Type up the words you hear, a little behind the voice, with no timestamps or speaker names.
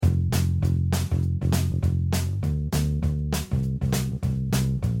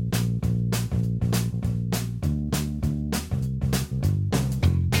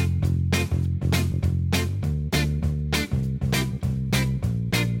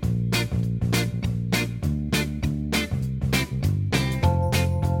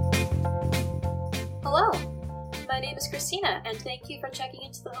is Christina, and thank you for checking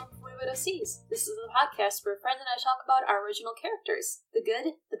into the Home of Widow Seas. This is a podcast where friends and I talk about our original characters, the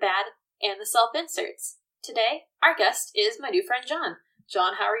good, the bad, and the self-inserts. Today, our guest is my new friend Jon.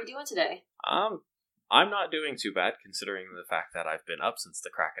 Jon, how are you doing today? I'm not doing too bad, considering the fact that I've been up since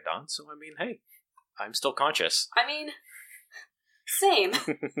the crack of dawn, so I mean, hey, I'm still conscious. I mean, same.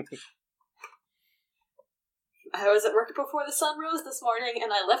 I was at work before the sun rose this morning,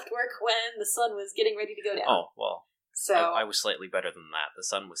 and I left work when the sun was getting ready to go down. Oh, well, so I was slightly better than that. The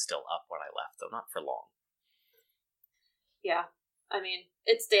sun was still up when I left, though not for long. Yeah, I mean,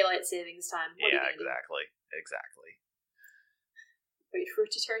 it's daylight savings time. What yeah, exactly. Wait for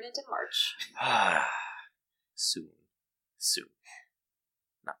it to turn into March. Soon.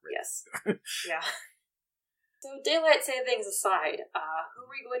 Not really. Yes. Yeah. So, daylight savings aside, who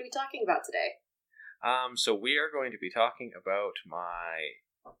are we going to be talking about today? So we are going to be talking about my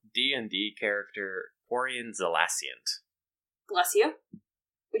D&D character, Quarion Zelassiant. Bless you.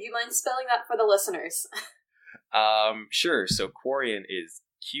 Would you mind spelling that for the listeners? Sure. So Quarion is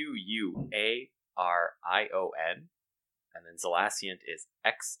Quarion, and then Zelassiant is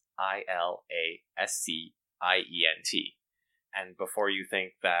Xilascient. And before you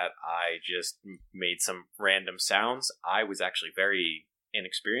think that I just made some random sounds, I was actually very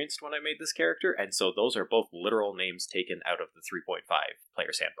inexperienced when I made this character, and so those are both literal names taken out of the 3.5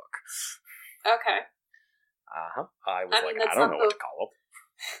 Player's Handbook. Okay. I don't know what to call them.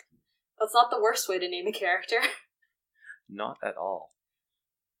 That's not the worst way to name a character. Not at all.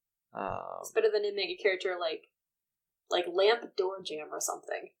 It's better than naming a character like Lamp Door Jam or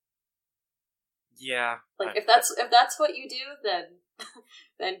something. Yeah. Like if that's what you do,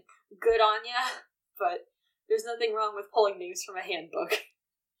 then good on ya. But there's nothing wrong with pulling names from a handbook.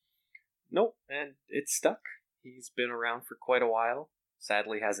 Nope, and it's stuck. He's been around for quite a while.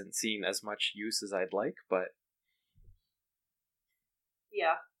 Sadly hasn't seen as much use as I'd like, but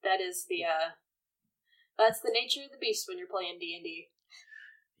yeah, that's the nature of the beast when you're playing D&D.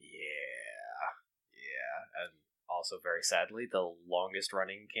 Yeah, and also very sadly, the longest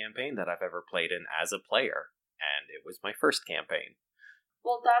running campaign that I've ever played in as a player, and it was my first campaign.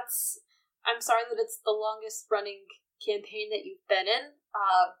 Well, I'm sorry that it's the longest running campaign that you've been in,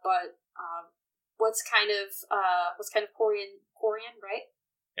 but what's kind of Quarion, right?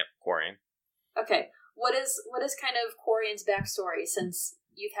 Yep, Quarion. Okay, what is kind of Quarion's backstory, since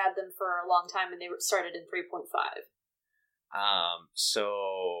you've had them for a long time and they started in 3.5?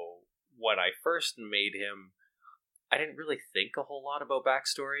 So when I first made him, I didn't really think a whole lot about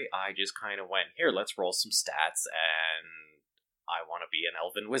backstory. I just kind of went, here, let's roll some stats, and I want to be an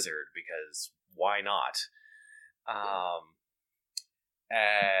elven wizard, because why not?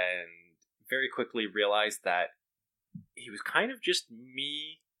 And very quickly realized that he was kind of just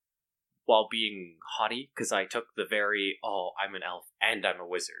me while being haughty, because I took the I'm an elf and I'm a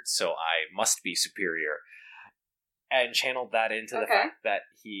wizard, so I must be superior, and channeled that into the fact that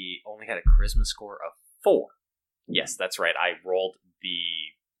he only had a charisma score of 4. Yes, that's right, I rolled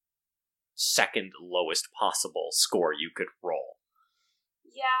the second lowest possible score you could roll.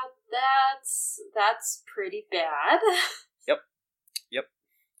 Yeah, that's pretty bad. Yep.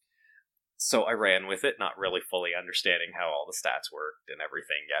 So I ran with it, not really fully understanding how all the stats worked and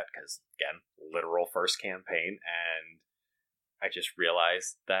everything yet, because, again, literal first campaign, and I just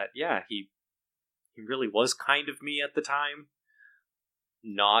realized that, yeah, he really was kind of me at the time.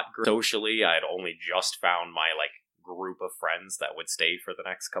 Not socially, I had only just found my, group of friends that would stay for the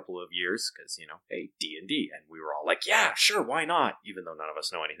next couple of years, because, hey, D&D, and we were all like, yeah, sure, why not, even though none of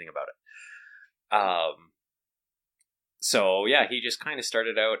us know anything about it. So yeah, he just kind of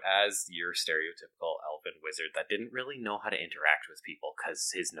started out as your stereotypical elven wizard that didn't really know how to interact with people, because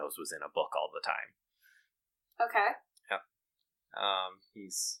his nose was in a book all the time. Okay. Yep.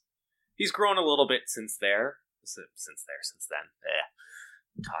 He's grown a little bit since then.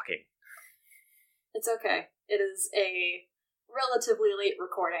 Talking. It's okay. It is a relatively late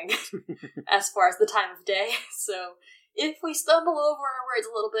recording as far as the time of day, so if we stumble over our words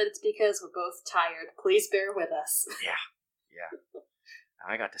a little bit, it's because we're both tired. Please bear with us. Yeah.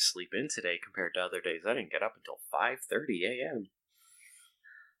 I got to sleep in today compared to other days. I didn't get up until 5:30 a.m.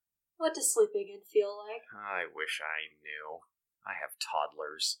 What does sleeping in feel like? I wish I knew. I have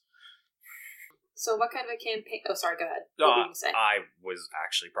toddlers. So what kind of a campaign... Oh, sorry, go ahead. What were you saying? I was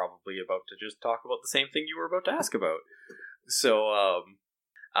actually probably about to just talk about the same thing you were about to ask about. So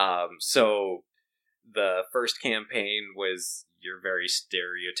the first campaign was your very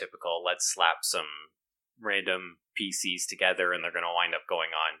stereotypical, let's slap some random PCs together and they're going to wind up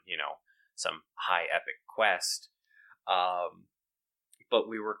going on, some high epic quest. But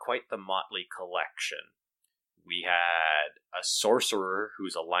we were quite the motley collection. We had a sorcerer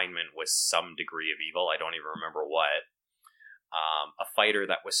whose alignment was some degree of evil. I don't even remember what. A fighter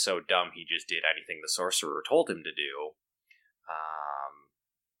that was so dumb he just did anything the sorcerer told him to do.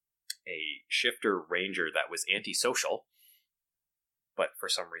 A shifter ranger that was antisocial, but for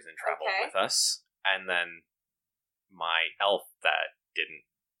some reason traveled with us. And then my elf that didn't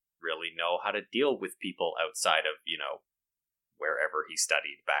really know how to deal with people outside of, wherever he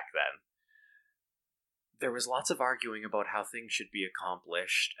studied back then. There was lots of arguing about how things should be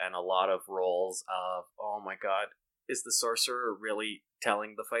accomplished, and a lot of roles of, oh my god, is the sorcerer really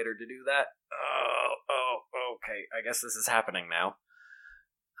telling the fighter to do that? Oh, okay, I guess this is happening now.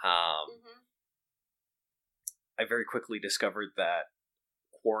 I very quickly discovered that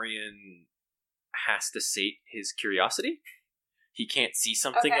Quarion has to sate his curiosity. He can't see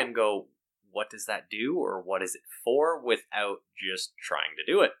something and go, what does that do, or what is it for, without just trying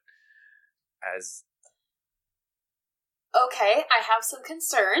to do it. Okay, I have some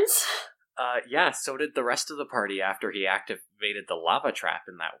concerns. Yeah, so did the rest of the party after he activated the lava trap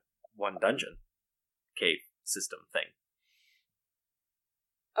in that one dungeon cave system thing.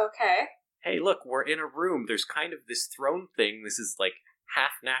 Okay. Hey, look, we're in a room. There's kind of this throne thing. This is like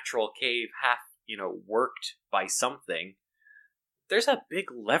half natural cave, half, worked by something. There's a big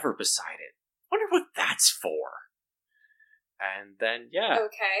lever beside it. Wonder what that's for. And then,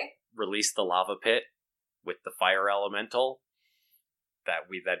 release the lava pit with the fire elemental that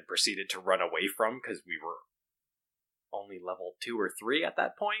we then proceeded to run away from because we were only level 2 or 3 at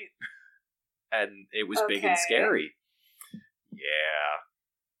that point. And it was big and scary. Yeah.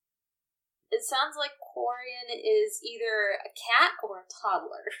 It sounds like Quarion is either a cat or a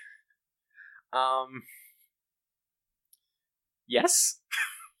toddler. Yes.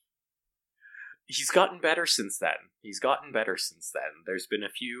 He's gotten better since then. There's been a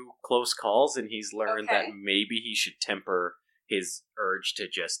few close calls, and he's learned that maybe he should temper his urge to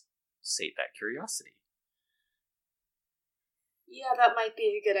just sate that curiosity. Yeah, that might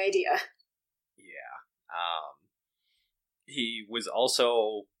be a good idea. Yeah. He was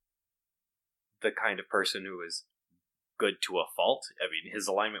also the kind of person who is good to a fault. I mean, his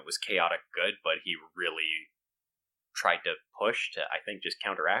alignment was chaotic good, but he really tried to push to, I think, just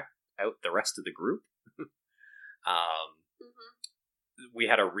counteract out the rest of the group. We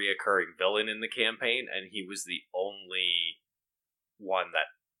had a reoccurring villain in the campaign, and he was the only one that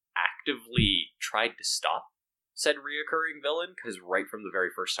actively tried to stop said reoccurring villain, because right from the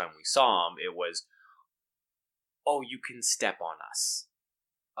very first time we saw him, it was, oh, you can step on us.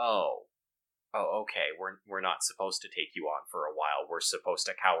 Oh, okay, we're not supposed to take you on for a while. We're supposed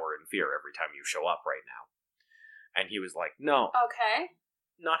to cower in fear every time you show up right now. And he was like, no. Okay.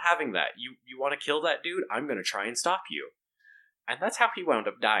 Not having that. You want to kill that dude? I'm going to try and stop you. And that's how he wound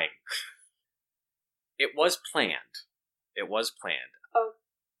up dying. It was planned. Oh,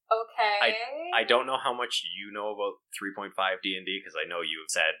 okay. I don't know how much you know about 3.5 D&D, because I know you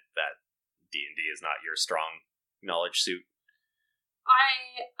have said that D&D is not your strong knowledge suit.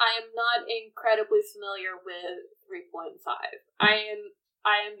 I am not incredibly familiar with 3.5. I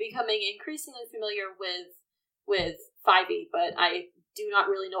am becoming increasingly familiar with 5e, but I do not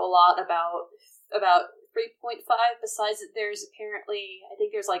really know a lot about 3.5, besides that there's apparently, I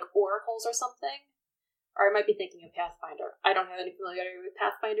think there's like oracles or something. Or I might be thinking of Pathfinder. I don't have any familiarity with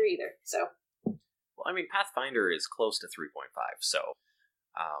Pathfinder either, so. Well, I mean, Pathfinder is close to 3.5, so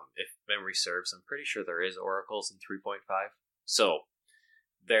if memory serves, I'm pretty sure there is oracles in 3.5. So,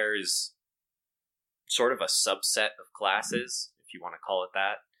 there's sort of a subset of classes, if you want to call it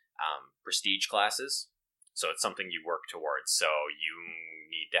that, prestige classes. So it's something you work towards. So you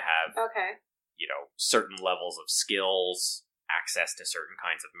need to have, certain levels of skills, access to certain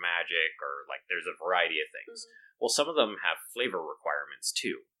kinds of magic, or like there's a variety of things. Mm-hmm. Well, some of them have flavor requirements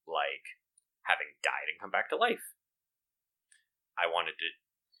too, like having died and come back to life. I wanted to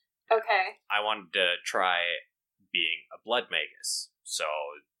try being a blood magus. So,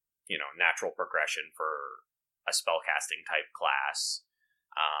 natural progression for a spellcasting type class.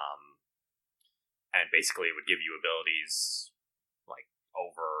 And basically it would give you abilities like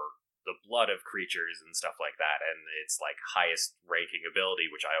over the blood of creatures and stuff like that. And its like highest ranking ability,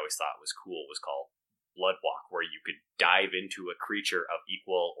 which I always thought was cool, was called Bloodwalk, where you could dive into a creature of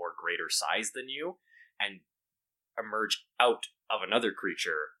equal or greater size than you and emerge out of another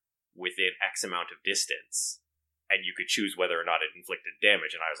creature within X amount of distance. And you could choose whether or not it inflicted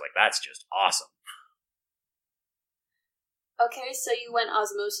damage. And I was like, that's just awesome. Okay, so you went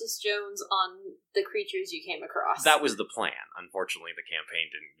Osmosis Jones on the creatures you came across. That was the plan. Unfortunately, the campaign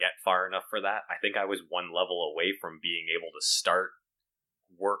didn't get far enough for that. I think I was one level away from being able to start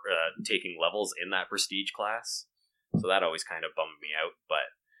taking levels in that prestige class. So that always kind of bummed me out.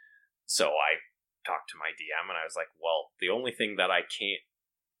 But so I talked to my DM and I was like, well, the only thing that I can't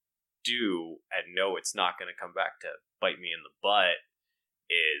do and know it's not going to come back to bite me in the butt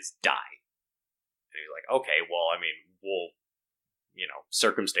is die. And he's like, okay, well, I mean, we'll,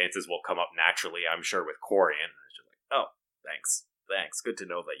 circumstances will come up naturally, I'm sure, with Quarion. And I was just like, oh, thanks. Good to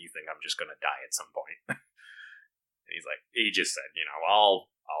know that you think I'm just going to die at some point. And he just said, I'll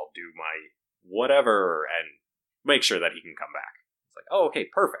do my whatever and make sure that he can come back. It's like, oh, okay,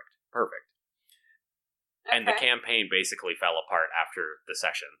 perfect. Okay. And the campaign basically fell apart after the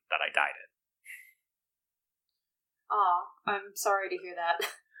session that I died in. Aw, I'm sorry to hear that.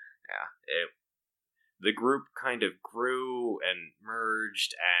 Yeah, the group kind of grew and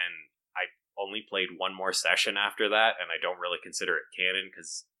merged, and I only played one more session after that, and I don't really consider it canon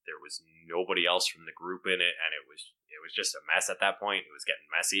because there was nobody else from the group in it, and it was just a mess at that point. It was getting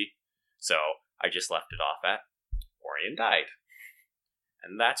messy, so I just left it off at Quarion died.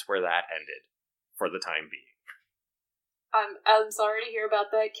 And that's where that ended, for the time being. I'm sorry to hear about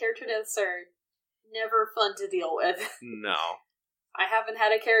that. Character deaths are never fun to deal with. No. I haven't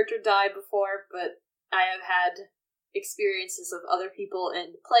had a character die before, but I have had experiences of other people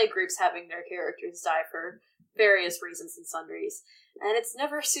in play groups having their characters die for various reasons and sundries, and it's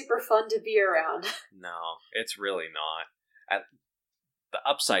never super fun to be around. No, it's really not. The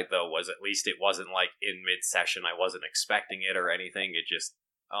upside, though, was at least it wasn't like in mid-session I wasn't expecting it or anything. It just,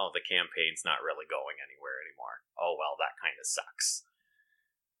 the campaign's not really going anywhere anymore. Oh, well, that kind of sucks.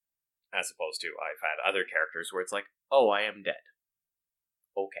 As opposed to, I've had other characters where it's like, oh, I am dead.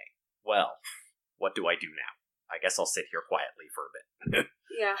 Okay, well, what do I do now? I guess I'll sit here quietly for a bit.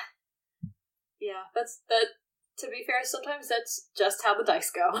 Yeah, that. To be fair, sometimes that's just how the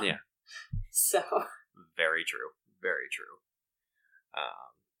dice go. Yeah. So. Very true.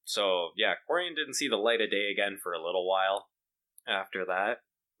 So yeah, Quarion didn't see the light of day again for a little while after that.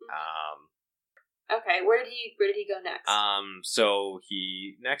 Okay, where did he go next? So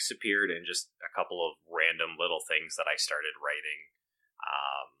he next appeared in just a couple of random little things that I started writing.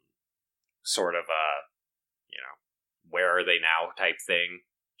 Sort of a, where are they now type thing.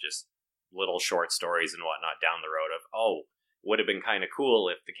 Just little short stories and whatnot down the road of, would have been kind of cool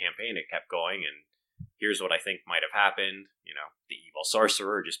if the campaign had kept going, and here's what I think might have happened. The evil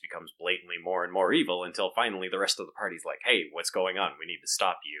sorcerer just becomes blatantly more and more evil until finally the rest of the party's like, hey, what's going on? We need to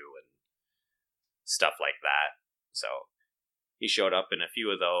stop you, and stuff like that. So he showed up in a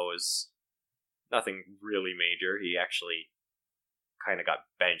few of those. Nothing really major. He actually kind of got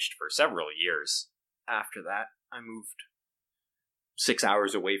benched for several years. After that, I moved 6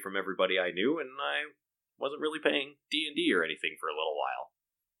 hours away from everybody I knew, and I wasn't really playing D&D or anything for a little while.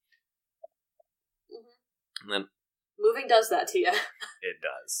 And then moving does that to you. It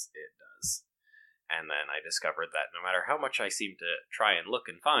does. And then I discovered that no matter how much I seemed to try and look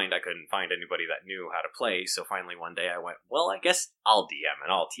and find, I couldn't find anybody that knew how to play, so finally one day I went, well, I guess I'll DM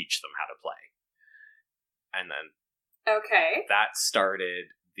and I'll teach them how to play. And then that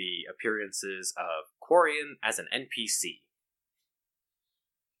started the appearances of Quarion as an NPC.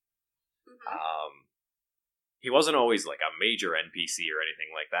 He wasn't always like a major NPC or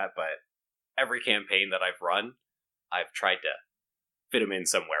anything like that, but every campaign that I've run, I've tried to fit him in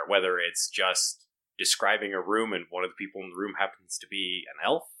somewhere, whether it's just describing a room and one of the people in the room happens to be an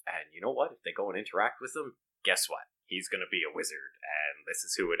elf, and you know what? If they go and interact with him, guess what? He's going to be a wizard, and this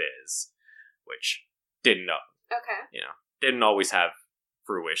is who it is, which didn't always have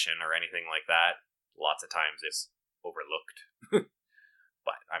fruition or anything like that. Lots of times it's overlooked.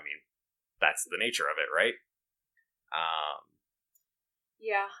 But, I mean, that's the nature of it, right?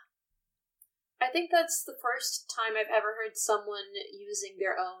 Yeah. I think that's the first time I've ever heard someone using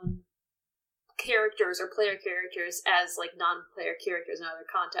their own characters or player characters as, like, non-player characters in other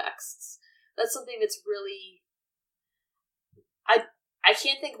contexts. That's something that's really... I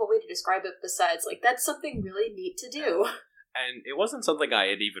can't think of a way to describe it besides, like, that's something really neat to do. And it wasn't something I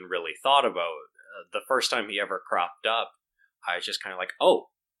had even really thought about. The first time he ever cropped up, I was just kind of like,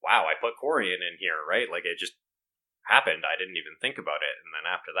 oh, wow, I put Quarion in here, right? Like, it just happened. I didn't even think about it. And then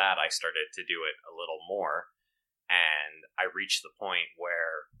after that, I started to do it a little more. And I reached the point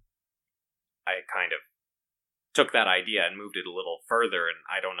where I kind of took that idea and moved it a little further. And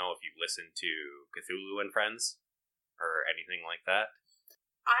I don't know if you've listened to Cthulhu and Friends or anything like that.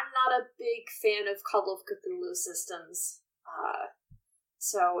 I'm not a big fan of Call of Cthulhu systems.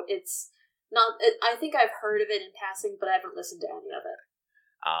 So it's not... I think I've heard of it in passing, but I haven't listened to any of it.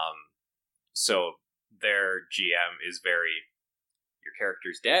 So their GM is very, your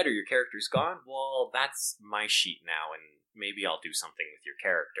character's dead or your character's gone? Well, that's my sheet now, and maybe I'll do something with your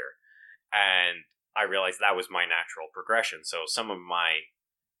character. And I realized that was my natural progression. So some of my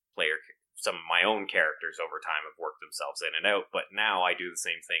own characters over time have worked themselves in and out, but now I do the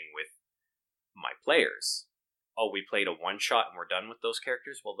same thing with my players. Oh, we played a one-shot and we're done with those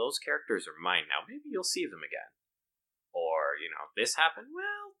characters? Well, those characters are mine now. Maybe you'll see them again. Or, this happened?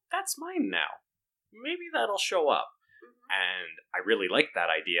 Well, that's mine now. Maybe that'll show up. And I really liked that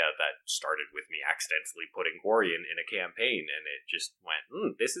idea that started with me accidentally putting Quarion in a campaign, and it just went,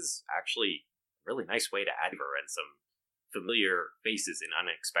 this is actually a really nice way to add her and some familiar faces in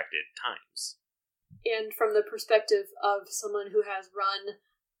unexpected times. And from the perspective of someone who has run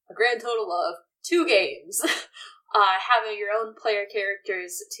a grand total of 2 games, having your own player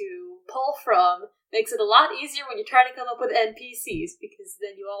characters to pull from makes it a lot easier when you're trying to come up with NPCs, because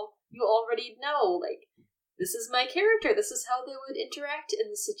then you already know, like, this is my character, this is how they would interact in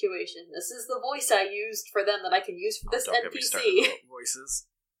this situation, this is the voice I used for them that I can use for this don't NPC. Get me started about voices.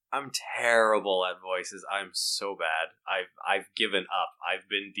 I'm terrible at voices. I'm so bad. I've given up. I've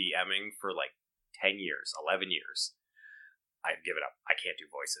been DMing for like 10 years, 11 years. I've given up. I can't do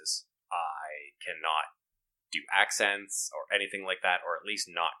voices. I cannot do accents or anything like that, or at least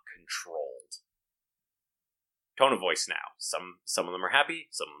not controlled. Tone of voice now. Some of them are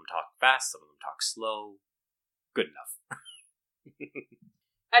happy, some of them talk fast, some of them talk slow. Good enough.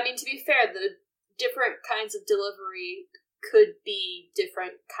 I mean, to be fair, the different kinds of delivery could be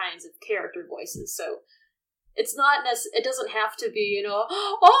different kinds of character voices, so it's not it doesn't have to be,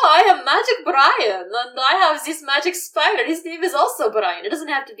 oh, I am Magic Brian, and I have this magic spider, his name is also Brian. It doesn't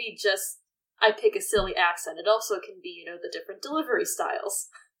have to be just, I pick a silly accent. It also can be, the different delivery styles.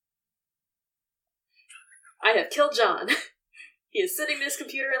 I have killed John. He is sitting at his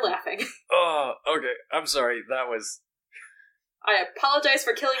computer and laughing. Oh, okay. I'm sorry. That was... I apologize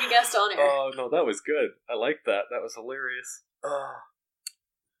for killing a guest on air. Oh, no, that was good. I liked that. That was hilarious. I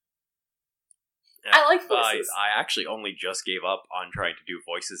like voices. I actually only just gave up on trying to do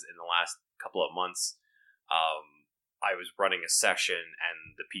voices in the last couple of months. I was running a session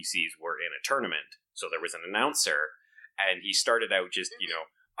and the PCs were in a tournament. So there was an announcer and he started out just,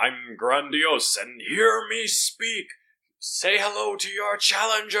 I'm grandiose and hear me speak. Say hello to your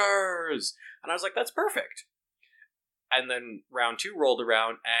challengers! And I was like, that's perfect. And then round 2 rolled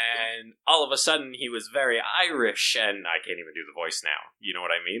around, and all of a sudden he was very Irish, and I can't even do the voice now. You know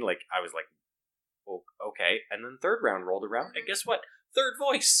what I mean? Like, I was like, oh, okay. And then 3rd round rolled around, and guess what? 3rd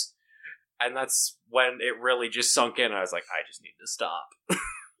voice! And that's when it really just sunk in. I was like, I just need to stop.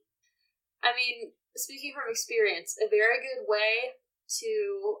 I mean, speaking from experience, a very good way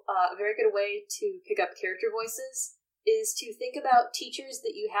to pick up character voices is to think about teachers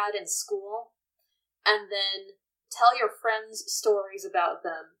that you had in school, and then tell your friends stories about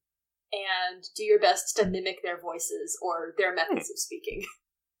them, and do your best to mimic their voices or their methods of speaking.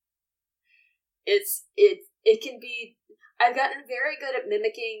 It can be... I've gotten very good at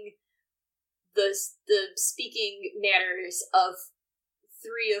mimicking the speaking manners of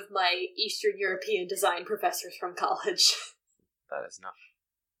 3 of my Eastern European design professors from college. That is not...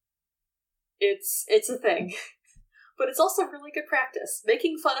 It's a thing. But it's also really good practice.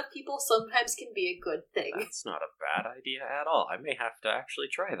 Making fun of people sometimes can be a good thing. That's not a bad idea at all. I may have to actually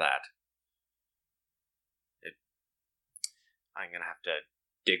try that. I'm going to have to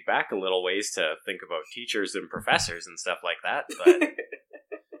dig back a little ways to think about teachers and professors and stuff like that, but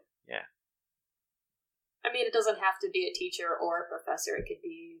yeah. I mean, it doesn't have to be a teacher or a professor. It could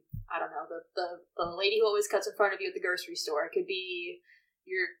be, I don't know, the lady who always cuts in front of you at the grocery store. It could be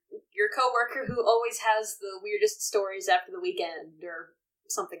your coworker who always has the weirdest stories after the weekend, or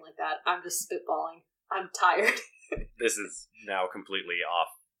something like that. I'm just spitballing. I'm tired. This is now completely off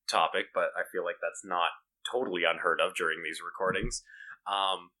topic, but I feel like that's not totally unheard of during these recordings.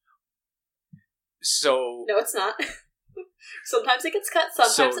 So no, it's not. Sometimes it gets cut,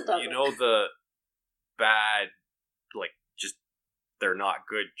 sometimes it doesn't. You know the bad, like, just they're not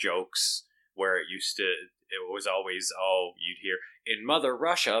good jokes where it was always, you'd hear, in Mother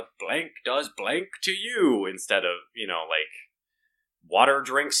Russia, blank does blank to you, instead of, like, water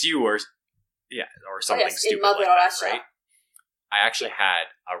drinks you, or something stupid in Mother like that, Russia. right? I actually had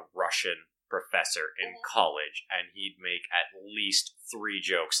a Russian professor in college, and he'd make at least 3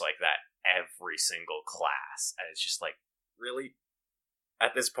 jokes like that every single class, and it's just like, really?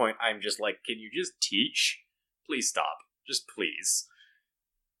 At this point, I'm just like, can you just teach? Please stop. Just please.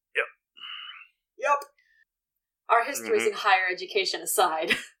 Yep. Our histories in higher education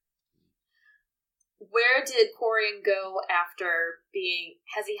aside, where did Quarion go after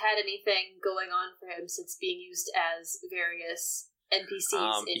has he had anything going on for him since being used as various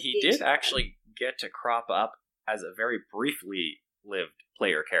NPCs in He did actually get to crop up as a very briefly lived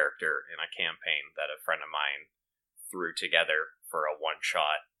player character in a campaign that a friend of mine threw together for a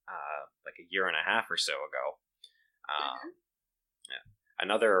one-shot like a year and a half or so ago. Yeah.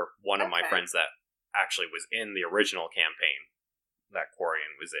 Another one of my friends that actually was in the original campaign that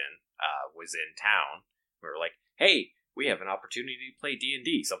Quarion was in town. We were like, hey, we have an opportunity to play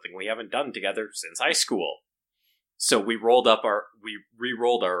D&D, something we haven't done together since high school. So we re-rolled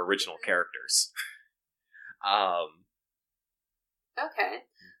our original characters. Okay.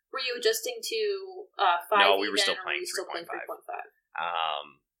 Were you adjusting to 5e? No, we were then, still or playing were you still 3.5. playing 3.5?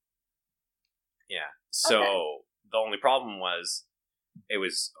 Yeah. So the only problem was it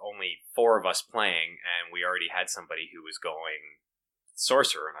was only 4 of us playing, and we already had somebody who was going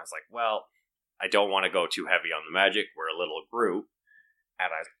sorcerer, and I was like, well, I don't want to go too heavy on the magic. We're a little group, and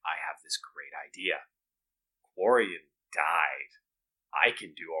I have this great idea. Quarion died. I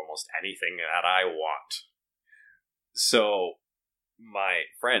can do almost anything that I want. So my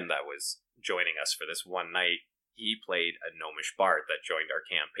friend that was joining us for this one night, he played a gnomish bard that joined our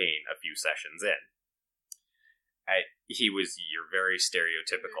campaign a few sessions in. He was your very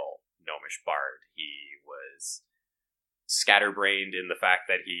stereotypical gnomish bard. He was scatterbrained in the fact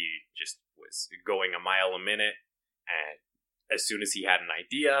that he just was going a mile a minute, and as soon as he had an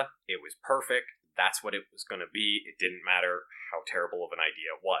idea, it was perfect. That's what it was going to be. It didn't matter how terrible of an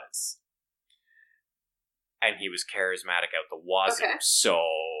idea it was. And he was charismatic out the wazoo, so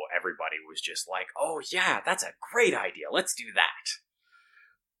everybody was just like, oh yeah, that's a great idea, let's do that.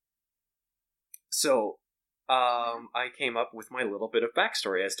 So, I came up with my little bit of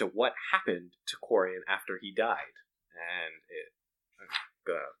backstory as to what happened to Quarion after he died. And I'm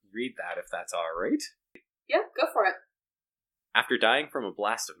gonna read that if that's alright. Yeah, go for it. After dying from a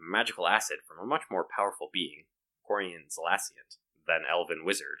blast of magical acid from a much more powerful being, Quarion Zalassiant, then elven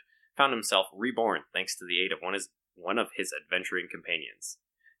wizard, found himself reborn thanks to the aid of one of his adventuring companions,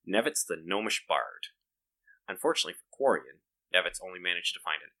 Nevitz the Gnomish Bard. Unfortunately for Quarion, Nevitz only managed to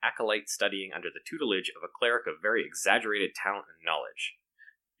find an acolyte studying under the tutelage of a cleric of very exaggerated talent and knowledge.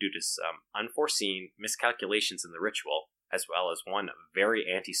 Due to some unforeseen miscalculations in the ritual, as well as one very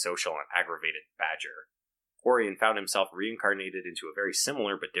antisocial and aggravated badger, Quarion found himself reincarnated into a very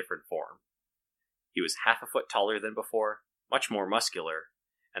similar but different form. He was half a foot taller than before, much more muscular,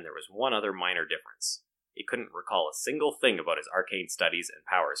 and there was one other minor difference. He couldn't recall a single thing about his arcane studies and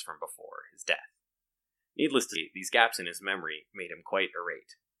powers from before his death. Needless to say, these gaps in his memory made him quite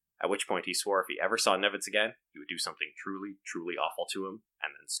irate, at which point he swore if he ever saw Nevitz again, he would do something truly, truly awful to him,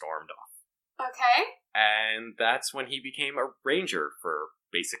 and then stormed off. Okay. And that's when he became a ranger for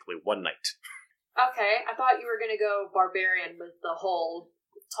basically one night. Okay, I thought you were going to go barbarian with the whole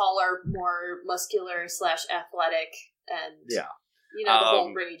taller, more muscular / athletic, and the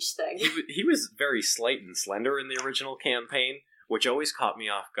whole rage thing. He was very slight and slender in the original campaign, which always caught me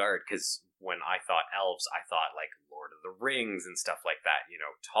off guard, because when I thought elves, I thought like Lord of the Rings and stuff like that,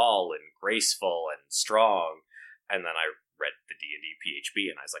 tall and graceful and strong. And then I read the D&D PHB,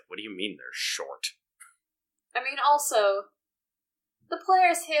 and I was like, what do you mean they're short? I mean, also, the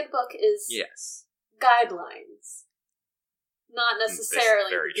player's handbook is guidelines, not necessarily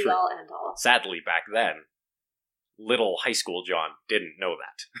the be-all, end-all. Sadly, back then, little high school John didn't know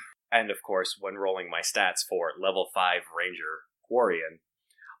that. And of course, when rolling my stats for level 5 Ranger Quarion,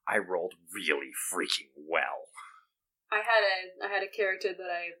 I rolled really freaking well. I had a character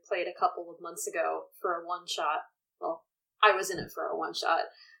that I played a couple of months ago for a one-shot. Well, I was in it for a one-shot.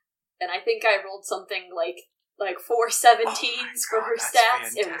 And I think I rolled something like 4 17s for her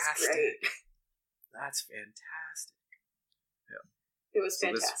stats. Fantastic. It was great. That's fantastic. Yeah. It was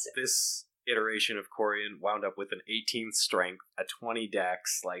fantastic. This iteration of Quarion wound up with an 18 strength, a 20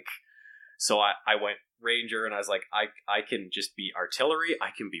 dex, so I went ranger, and I was like, I can just be artillery, I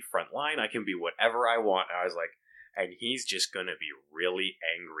can be front line, I can be whatever I want. And I was like, and he's just gonna be really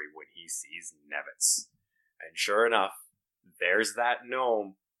angry when he sees Nevitz. And sure enough, there's that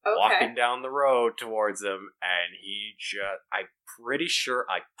gnome walking down the road towards him, and I'm pretty sure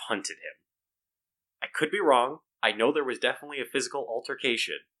I punted him. I could be wrong. I know there was definitely a physical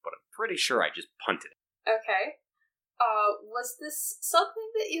altercation, but I'm pretty sure I just punted him. Okay. Was this something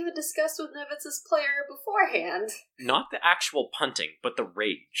that you had discussed with Nevitz's player beforehand? Not the actual punting, but the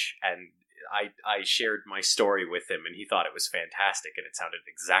rage. And I shared my story with him, and he thought it was fantastic, and it sounded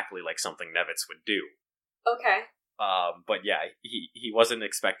exactly like something Nevitz would do. Okay. But yeah, he wasn't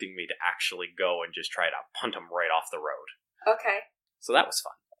expecting me to actually go and just try to punt him right off the road. Okay. So that was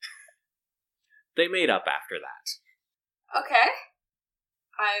fun. They made up after that. Okay.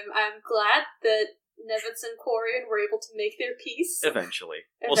 I'm glad that Nevitz and Quarion were able to make their peace. Eventually.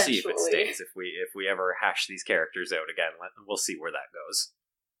 We'll see if it stays. If we ever hash these characters out again, we'll see where that goes.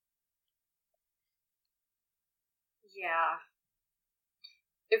 Yeah.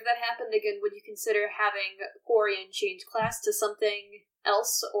 If that happened again, would you consider having Quarion change class to something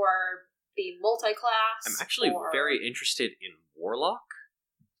else, or be multi-class? I'm actually very interested in Warlock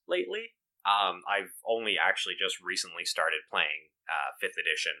lately. I've only actually just recently started playing 5th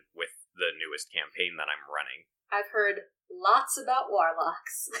edition with the newest campaign that I'm running. I've heard lots about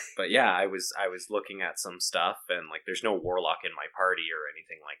Warlocks. But yeah, I was looking at some stuff, and like there's no Warlock in my party or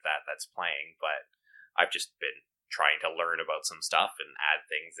anything like that that's playing, but I've just been trying to learn about some stuff and add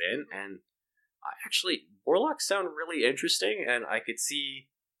things in, and Warlocks sound really interesting, and I could see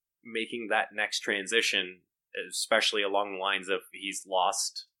making that next transition, especially along the lines of he's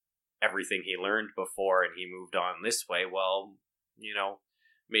lost everything he learned before and he moved on this way. Well,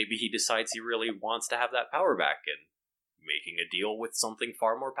 maybe he decides he really wants to have that power back, and making a deal with something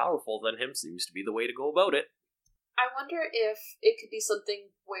far more powerful than him seems to be the way to go about it. I wonder if it could be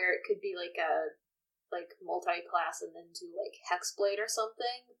something where it could be like a multi-class and then do like Hexblade or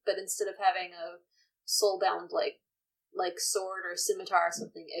something, but instead of having a soulbound like sword or scimitar or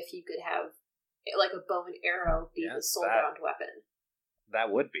something, if you could have like a bow and arrow be the soulbound weapon. That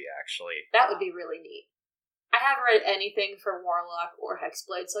would be, actually. That would be really neat. I haven't read anything for Warlock or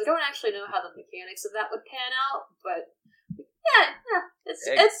Hexblade, so I don't actually know how the mechanics of that would pan out, but yeah,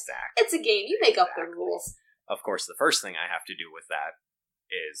 it's a game. You make up the rules. Of course, the first thing I have to do with that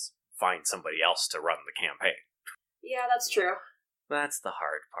is find somebody else to run the campaign. Yeah, that's true. That's the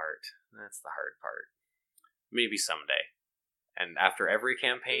hard part. Maybe someday. And after every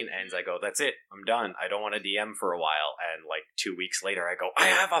campaign ends, I go, that's it, I'm done. I don't want to DM for a while. And 2 weeks later, I go, I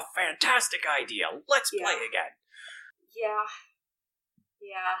have a fantastic idea. Let's play again. Yeah.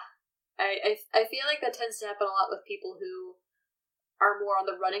 I feel like that tends to happen a lot with people who are more on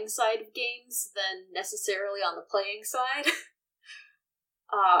the running side of games than necessarily on the playing side.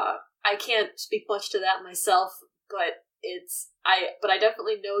 I can't speak much to that myself, but I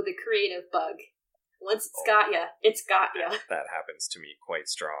definitely know the creative bug. Once it's got ya, it's got ya. That happens to me quite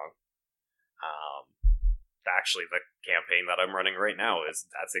strong. Actually, the campaign that I'm running right now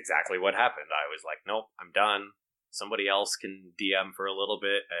that's exactly what happened. I was like, nope, I'm done. Somebody else can DM for a little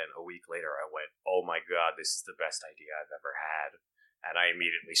bit, and a week later I went, oh my god, this is the best idea I've ever had. And I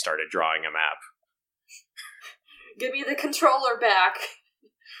immediately started drawing a map. Give me the controller back.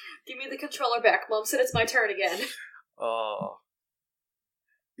 Give me the controller back. Mom said it's my turn again. Oh.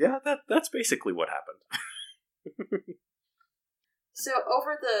 Yeah, that's basically what happened. So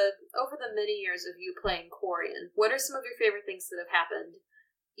over the many years of you playing Quarion, what are some of your favorite things that have happened,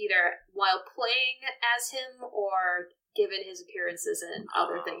 either while playing as him or given his appearances and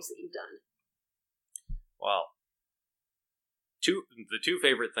other things that you've done? Well, the two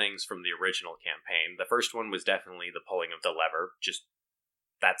favorite things from the original campaign. The first one was definitely the pulling of the lever. Just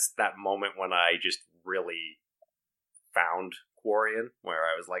that's that moment when I just really found Quarion, where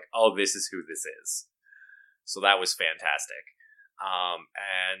I was like, oh, this is who this is. So that was fantastic.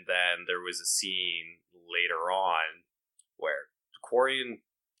 And then there was a scene later on where Quarion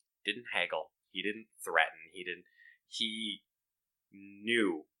didn't haggle, he didn't threaten, he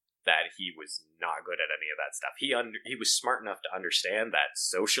knew that he was not good at any of that stuff. He was smart enough to understand that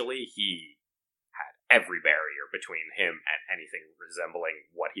socially he had every barrier between him and anything resembling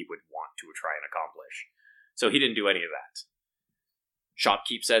what he would want to try and accomplish. So he didn't do any of that.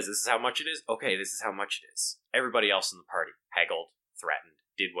 Shopkeep says, this is how much it is? Okay, this is how much it is. Everybody else in the party haggled, threatened,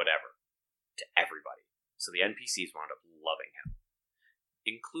 did whatever. To everybody. So the NPCs wound up loving him.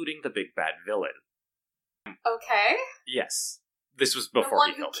 Including the big bad villain. Okay. Yes. This was before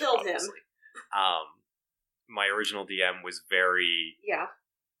he killed him. My original DM was very... Yeah.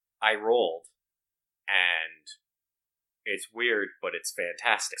 I rolled, and it's weird, but it's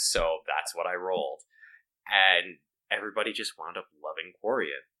fantastic. So that's what I rolled. And everybody just wound up loving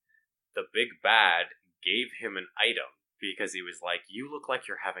Quarion. The big bad gave him an item because he was like, you look like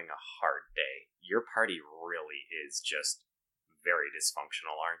you're having a hard day. Your party really is just very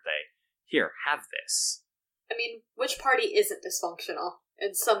dysfunctional, aren't they? Here, have this. I mean, which party isn't dysfunctional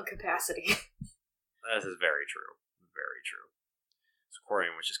in some capacity? This is very true. Very true. So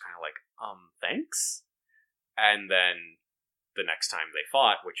Quarion was just kind of like, thanks? And then the next time they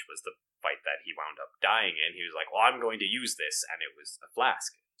fought, which was the fight that he wound up dying in, he was like, well, I'm going to use this, and it was a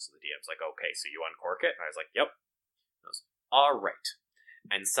flask. So the DM's like, okay, so you uncork it? And I was like, yep. He goes, alright.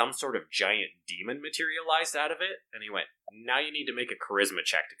 And some sort of giant demon materialized out of it, and he went, now you need to make a charisma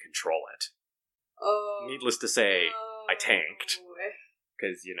check to control it. Oh. Needless to say, I tanked.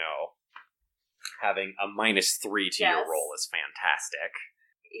 Because, Having a -3 to your roll is fantastic.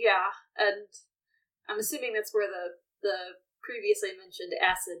 Yeah, and I'm assuming that's where the previously mentioned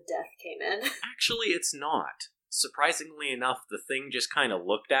acid death came in. Actually, it's not. Surprisingly enough, the thing just kind of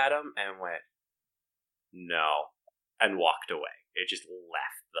looked at him and went, no, and walked away. It just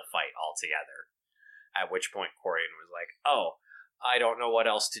left the fight altogether. At which point Quarion was like, oh, I don't know what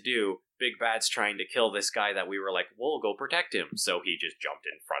else to do. Big Bad's trying to kill this guy that we were like, we'll go protect him. So he just jumped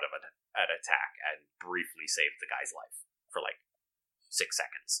in front of an attack and briefly saved the guy's life for like 6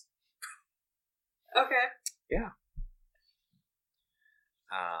 seconds. Okay. Yeah.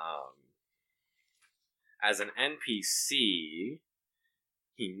 As an NPC,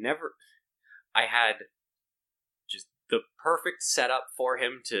 I had just the perfect setup for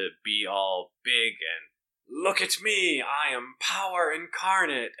him to be all big and look at me, I am power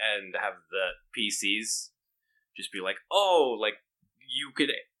incarnate, and have the PCs just be like, oh, like, you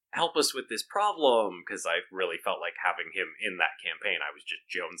could help us with this problem, because I really felt like having him in that campaign. I was just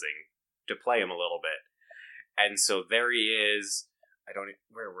jonesing to play him a little bit. And so there he is.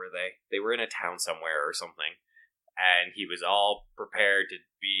 Where were they? They were in a town somewhere or something. And he was all prepared to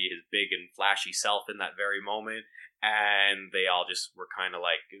be his big and flashy self in that very moment. And they all just were kind of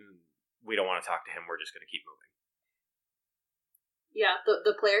like, we don't want to talk to him, we're just going to keep moving. Yeah,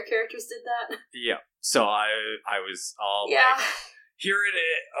 the player characters did that. Yeah. So I was all like, here it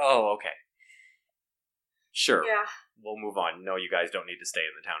is. Oh, okay. Sure. Yeah. We'll move on. No, you guys don't need to stay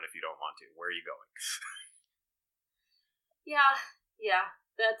in the town if you don't want to. Where are you going? Yeah.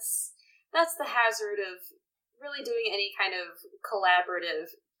 That's the hazard of really doing any kind of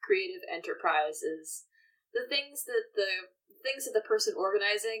collaborative, creative enterprise is the things that the person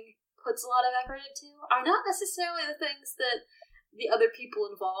organizing puts a lot of effort into are not necessarily the things that the other people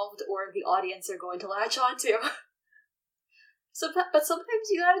involved or the audience are going to latch onto. But sometimes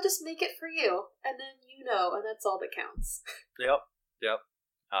you gotta just make it for you, and then and that's all that counts. Yep.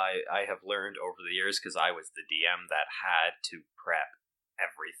 I have learned over the years, because I was the DM that had to prep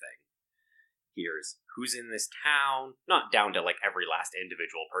everything. Here's who's in this town, not down to like every last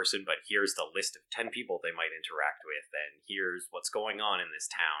individual person, but here's the list of 10 people they might interact with, and here's what's going on in this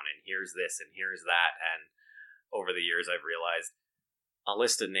town, and here's this, and here's that, and over the years I've realized a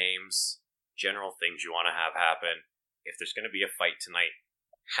list of names, general things you want to have happen. If there's going to be a fight tonight,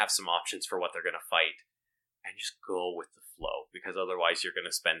 have some options for what they're going to fight, and just go with the flow, because otherwise you're going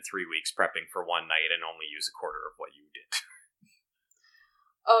to spend 3 weeks prepping for one night and only use a quarter of what you did.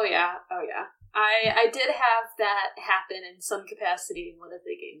 Oh yeah. I did have that happen in some capacity in one of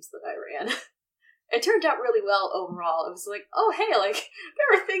the games that I ran. It turned out really well overall. It was like, oh hey, like,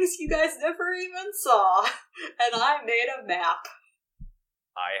 there are things you guys never even saw, and I made a map.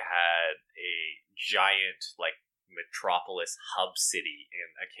 I had a giant, like, metropolis hub city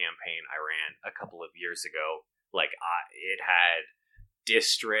in a campaign I ran a couple of years ago. Like, it had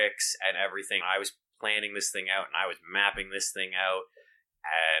districts and everything. I was planning this thing out, and I was mapping this thing out,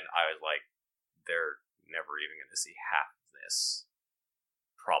 and I was like, they're never even going to see half of this.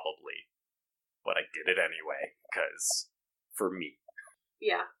 Probably. But I did it anyway, because, for me.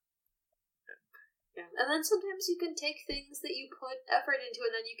 Yeah. And then sometimes you can take things that you put effort into,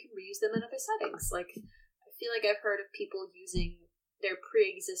 and then you can reuse them in other settings. Like, I feel like I've heard of people using their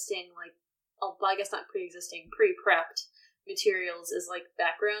pre-existing, like, I guess not pre-existing, pre-prepped materials as, like,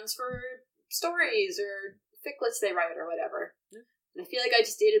 backgrounds for stories or ficlets they write or whatever. Yeah. And I feel like I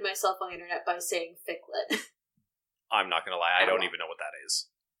just dated myself on the internet by saying ficlet. I'm not gonna lie, I don't even know what that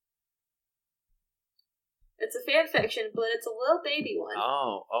is. It's a fan fiction, but it's a little baby one.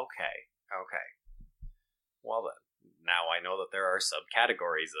 Oh, okay. Well then, now I know that there are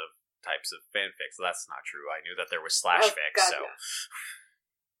subcategories of types of fanfics. That's not true. I knew that there was /fic, so... Yeah.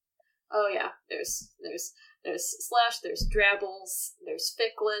 Oh yeah, there's slash, there's drabbles, there's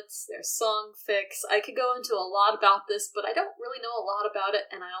ficlets, there's song fics. I could go into a lot about this, but I don't really know a lot about it,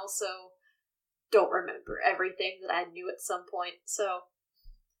 and I also don't remember everything that I knew at some point, so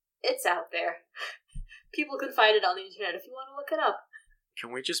it's out there. People can find it on the internet if you want to look it up.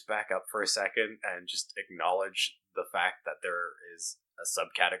 Can we just back up for a second and just acknowledge the fact that there is a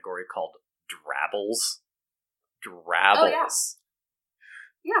subcategory called drabbles? Drabbles. Oh,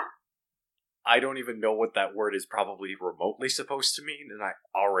 yeah. I don't even know what that word is probably remotely supposed to mean, and I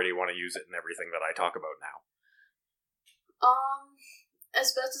already want to use it in everything that I talk about now.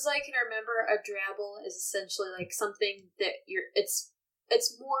 As best as I can remember, a drabble is essentially like something that it's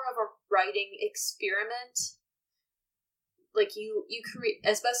more of a writing experiment. Like you create,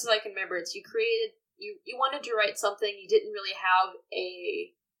 as best as I can remember, you wanted to write something, you didn't really have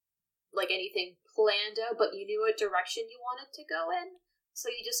anything planned out, but you knew what direction you wanted to go in. So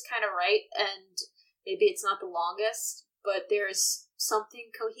you just kind of write, and maybe it's not the longest, but there's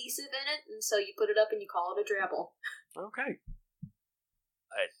something cohesive in it, and so you put it up and you call it a drabble. Okay.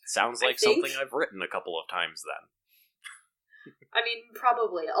 It sounds like something I've written a couple of times then. I mean,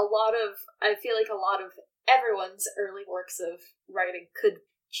 probably. I feel like a lot of everyone's early works of writing could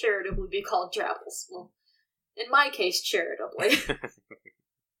charitably be called drabbles. Well, in my case, charitably.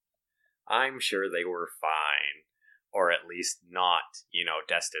 I'm sure they were fine. Or at least not,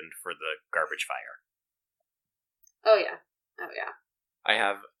 destined for the garbage fire. Oh yeah. I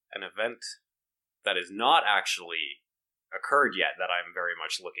have an event that is not actually occurred yet that I'm very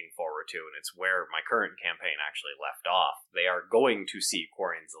much looking forward to, and it's where my current campaign actually left off. They are going to see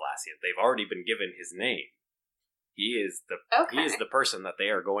Quarion Zelassian. They've already been given his name. He is the person that they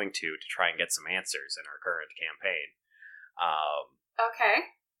are going to try and get some answers in our current campaign.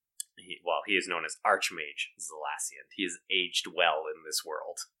 Okay. He is known as Archmage Zelassian. He has aged well in this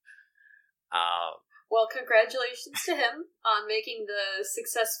world. Well, congratulations to him on making the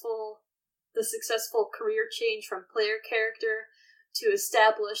successful career change from player character to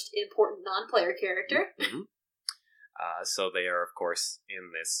established important non-player character. Mm-hmm. So they are, of course,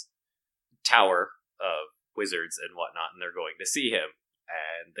 in this tower of wizards and whatnot, and they're going to see him,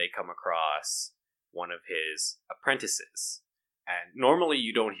 and they come across one of his apprentices. And normally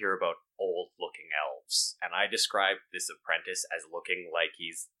you don't hear about old-looking elves, and I described this apprentice as looking like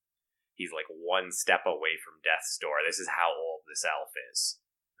he's like one step away from death's door. This is how old this elf is.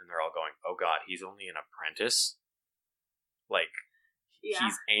 And they're all going, oh god, he's only an apprentice?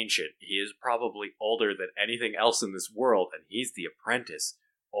 He's ancient. He is probably older than anything else in this world, and he's the apprentice.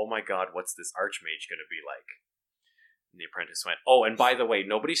 Oh my god, what's this archmage going to be like? And the apprentice went, oh, and by the way,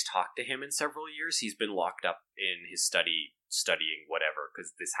 nobody's talked to him in several years. He's been locked up in his studying whatever,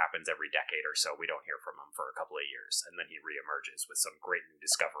 because this happens every decade or so. We don't hear from him for a couple of years, and then he reemerges with some great new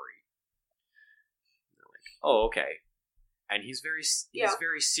discovery. And they're like, oh, okay. And he's very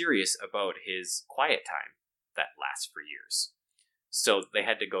serious about his quiet time that lasts for years. So they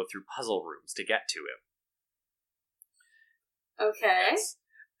had to go through puzzle rooms to get to him. Okay. Yes.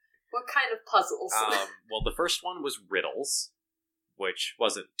 What kind of puzzles? Well, the first one was riddles, which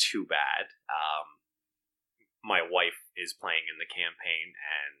wasn't too bad. My wife is playing in the campaign,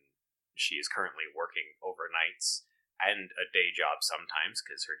 and she is currently working overnights and a day job sometimes,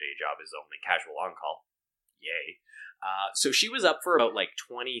 because her day job is only casual on-call. Yay. So she was up for about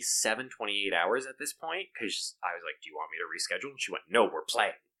 27, 28 hours at this point, because I was like, do you want me to reschedule? And she went, no, we're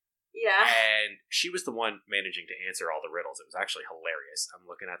playing. Yeah. And she was the one managing to answer all the riddles. It was actually hilarious. I'm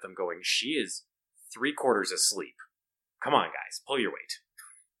looking at them going, she is 3/4 asleep. Come on, guys, pull your weight.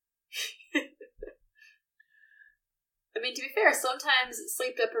 I mean, to be fair, sometimes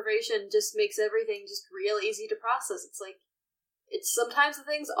sleep deprivation just makes everything just real easy to process. Sometimes the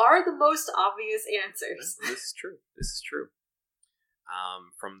things are the most obvious answers. This is true.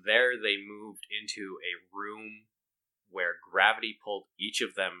 From there, they moved into a room where gravity pulled each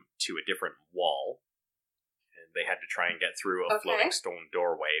of them to a different wall, and they had to try and get through a floating stone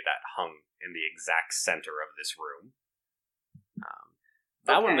doorway that hung in the exact center of this room.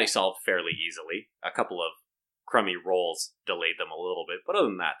 That one they solved fairly easily. A couple of crummy rolls delayed them a little bit, but other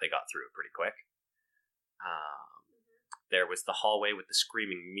than that, they got through it pretty quick. There was the hallway with the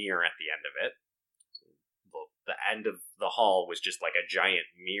screaming mirror at the end of it. The end of the hall was just like a giant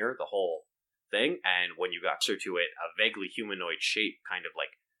mirror, the whole thing, and when you got closer to it, a vaguely humanoid shape kind of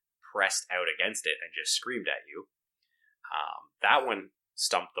pressed out against it and just screamed at you. That one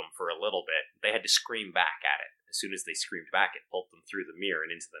stumped them for a little bit. They had to scream back at it. As soon as they screamed back, it pulled them through the mirror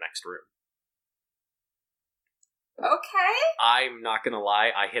and into the next room. Okay. I'm not gonna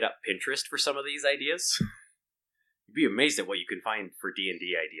lie, I hit up Pinterest for some of these ideas. You'd be amazed at what you can find for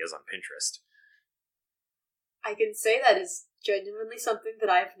D&D ideas on Pinterest. I can say that is genuinely something that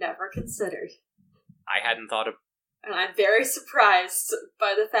I've never considered. I hadn't thought of... And I'm very surprised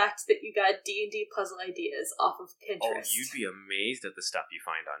by the fact that you got D&D puzzle ideas off of Pinterest. Oh, you'd be amazed at the stuff you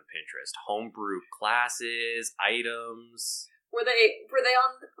find on Pinterest. Homebrew classes, items... Were they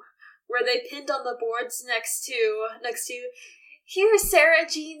pinned on the boards next to here's Sarah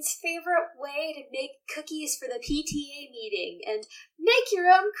Jean's favorite way to make cookies for the PTA meeting, and make your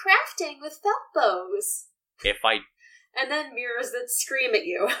own crafting with felt bows. And then mirrors that scream at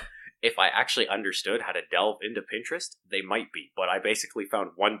you. If I actually understood how to delve into Pinterest, they might be, but I basically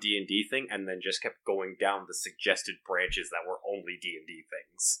found one D&D thing and then just kept going down the suggested branches that were only D&D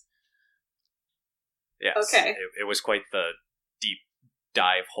things. Yes. Okay. It was quite the deep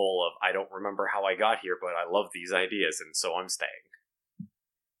dive hole of, I don't remember how I got here, but I love these ideas, and so I'm staying.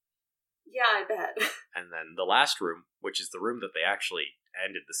 Yeah, I bet. And then the last room, which is the room that they actually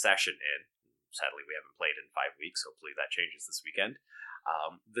ended the session in, sadly we haven't played in 5 weeks, hopefully that changes this weekend,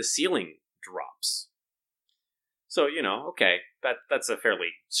 the ceiling drops. So, okay, that's a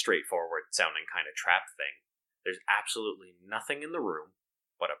fairly straightforward sounding kind of trap thing. There's absolutely nothing in the room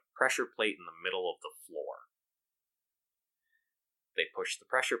but a pressure plate in the middle of the floor. They push the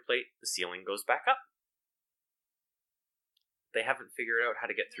pressure plate, the ceiling goes back up. They haven't figured out how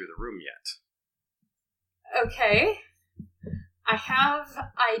to get through the room yet. Okay. I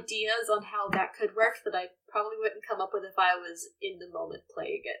have ideas on how that could work that I probably wouldn't come up with if I was in the moment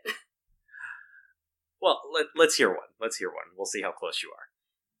playing it. Well, let's hear one. We'll see how close you are.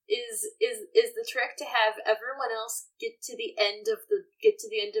 Is the trick to have everyone else get to the end of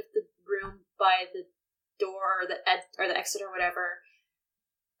the room by the door or the exit or whatever,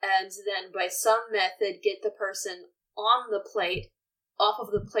 and then by some method get the person on the plate off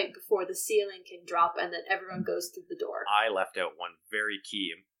of the plate before the ceiling can drop, and then everyone goes through the door. I left out one very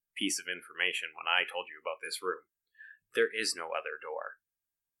key piece of information when I told you about this room. There is no other door.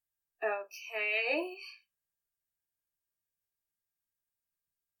 Okay.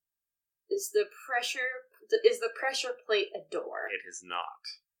 Is the pressure plate a door? It is not.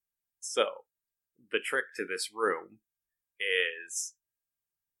 So, the trick to this room is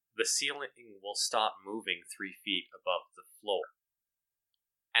the ceiling will stop moving 3 feet above the floor,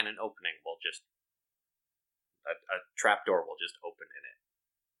 and an opening will a trapdoor will just open in it.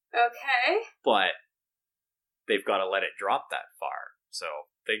 Okay. But they've got to let it drop that far.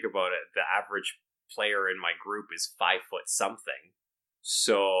 So think about it. The average player in my group is 5 foot something.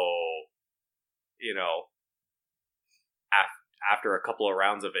 So, after a couple of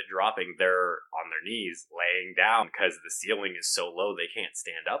rounds of it dropping, they're on their knees laying down because the ceiling is so low they can't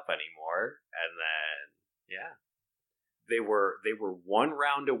stand up anymore. And then, yeah, they were 1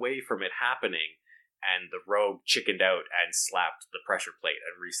 round away from it happening, and the rogue chickened out and slapped the pressure plate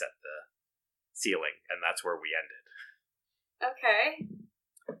and reset the ceiling, and that's where we ended. Okay.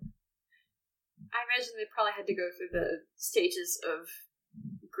 I imagine they probably had to go through the stages of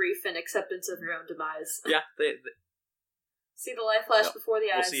grief and acceptance of your own demise. Yeah, they see the light flash before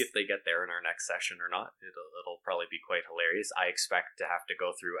the eyes. We'll see if they get there in our next session or not. It'll probably be quite hilarious. I expect to have to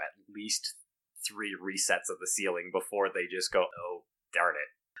go through at least 3 resets of the ceiling before they just go, oh, darn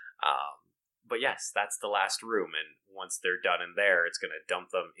it. But yes, that's the last room, and once they're done in there, it's going to dump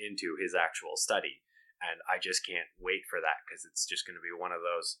them into his actual study. And I just can't wait for that, because it's just going to be one of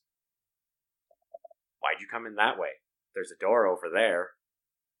those, why'd you come in that way? There's a door over there.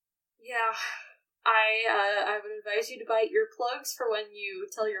 Yeah. I would advise you to buy earplugs for when you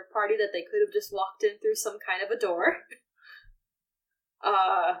tell your party that they could have just walked in through some kind of a door.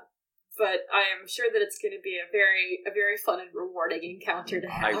 But I am sure that it's going to be a very fun and rewarding encounter to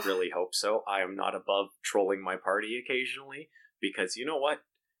have. I really hope so. I am not above trolling my party occasionally, because you know what?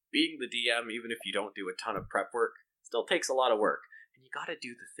 Being the DM, even if you don't do a ton of prep work, still takes a lot of work. And you gotta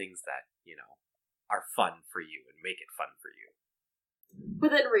do the things that, are fun for you and make it fun for you.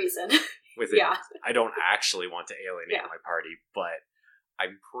 Within reason. Yeah. I don't actually want to alienate my party, but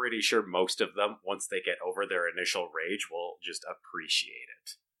I'm pretty sure most of them, once they get over their initial rage, will just appreciate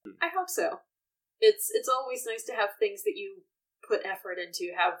it. I hope so. It's always nice to have things that you put effort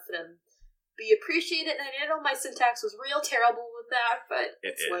into, have them be appreciated, and I know my syntax was real terrible with that, but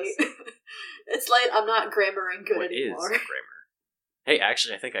it's late. It's late, I'm not grammaring good anymore. What is grammar? Hey,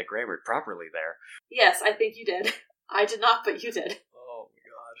 actually, I think I grammared properly there. Yes, I think you did. I did not, but you did. Oh my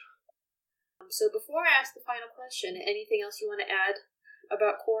god. So before I ask the final question, anything else you want to add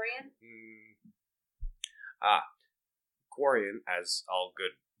about Quarion? Quarion, as all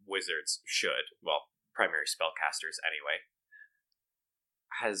good wizards should, well, primary spellcasters anyway,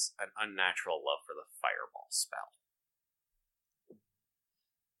 has an unnatural love for the fireball spell.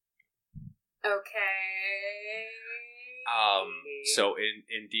 Okay. So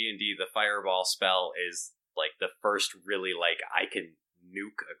in D&D, the fireball spell is like the first really I can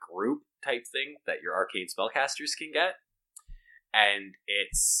nuke a group type thing that your arcane spellcasters can get, and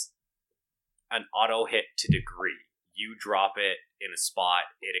it's an auto hit to degree. You drop it in a spot,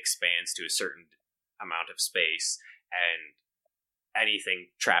 it expands to a certain amount of space, and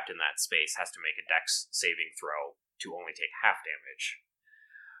anything trapped in that space has to make a dex saving throw to only take half damage.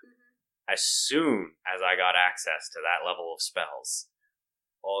 As soon as I got access to that level of spells,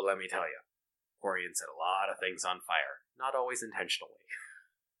 let me tell you, Quarion set a lot of things on fire. Not always intentionally.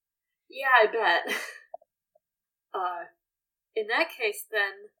 Yeah, I bet. In that case,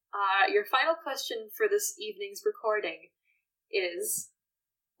 then, your final question for this evening's recording is,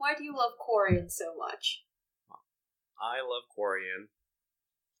 why do you love Quarion so much? I love Quarion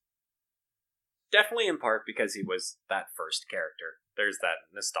definitely in part because he was that first character. there's that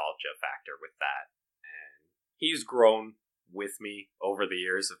nostalgia factor with that. And he's grown with me over the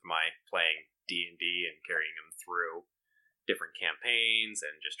years of my playing D&D and carrying him through different campaigns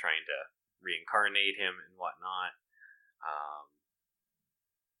and just trying to reincarnate him and whatnot.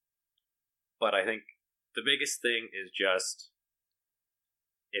 But I think the biggest thing is just,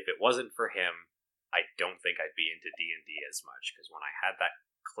 if it wasn't for him, I don't think I'd be into D&D as much, because when I had that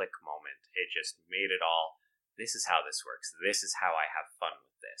click moment, it just made it all, this is how this works, this is how I have fun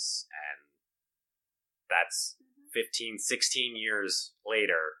with this, and that's 15, 16 years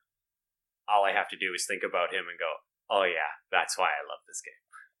later, all I have to do is think about him and go, oh yeah, that's why I love this game.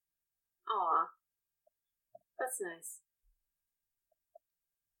 Aw. That's nice.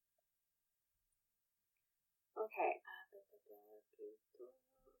 Okay. I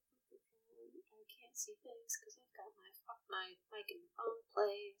can't see things because I've got my mic in the wrong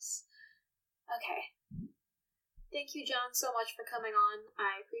place. Okay. Thank you, Jon, so much for coming on.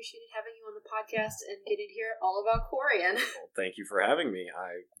 I appreciated having you on the podcast and getting to hear all about Quarion. Well, thank you for having me.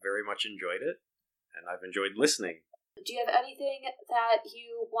 I very much enjoyed it, and I've enjoyed listening. Do you have anything that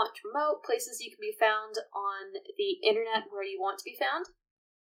you want to promote, places you can be found on the internet where you want to be found?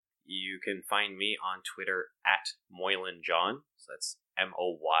 You can find me on Twitter at MoylanJon. So that's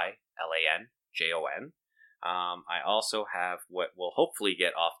MoylanJon. I also have what will hopefully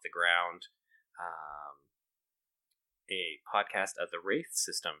get off the ground, a podcast of the Wraith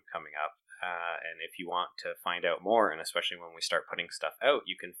system coming up. And if you want to find out more, and especially when we start putting stuff out,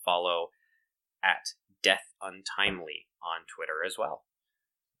 you can follow at Death Untimely on Twitter as well.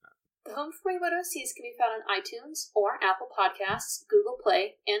 The Home for Wayward OCs can be found on iTunes or Apple Podcasts, Google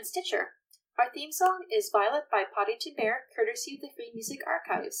Play, and Stitcher. Our theme song is Violet by Poddington Bear, courtesy of the Free Music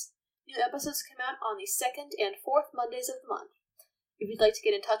Archives. New episodes come out on the 2nd and 4th Mondays of the month. If you'd like to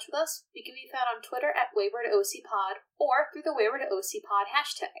get in touch with us, we can be found on Twitter at WaywardOCPod or through the WaywardOCPod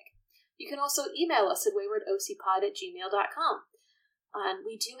hashtag. You can also email us at waywardocpod@gmail.com. And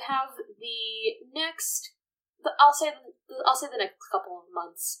we do have the next, I'll say the next couple of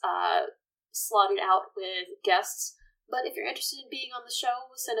months slotted out with guests. But if you're interested in being on the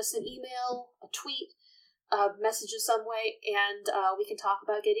show, send us an email, a tweet, a message of some way, and we can talk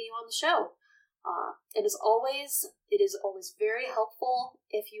about getting you on the show. And as always, it is always very helpful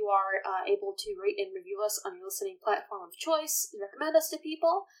if you are able to rate and review us on your listening platform of choice, recommend us to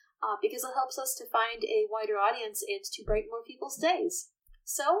people, because it helps us to find a wider audience and to brighten more people's days.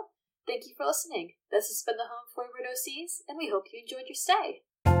 So, thank you for listening. This has been the Home for Wayward OCs, and we hope you enjoyed your stay.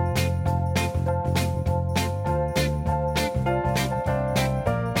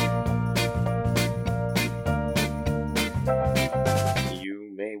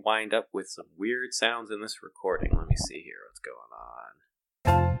 You may wind up with some weird sounds in this recording. Let me see here what's going on.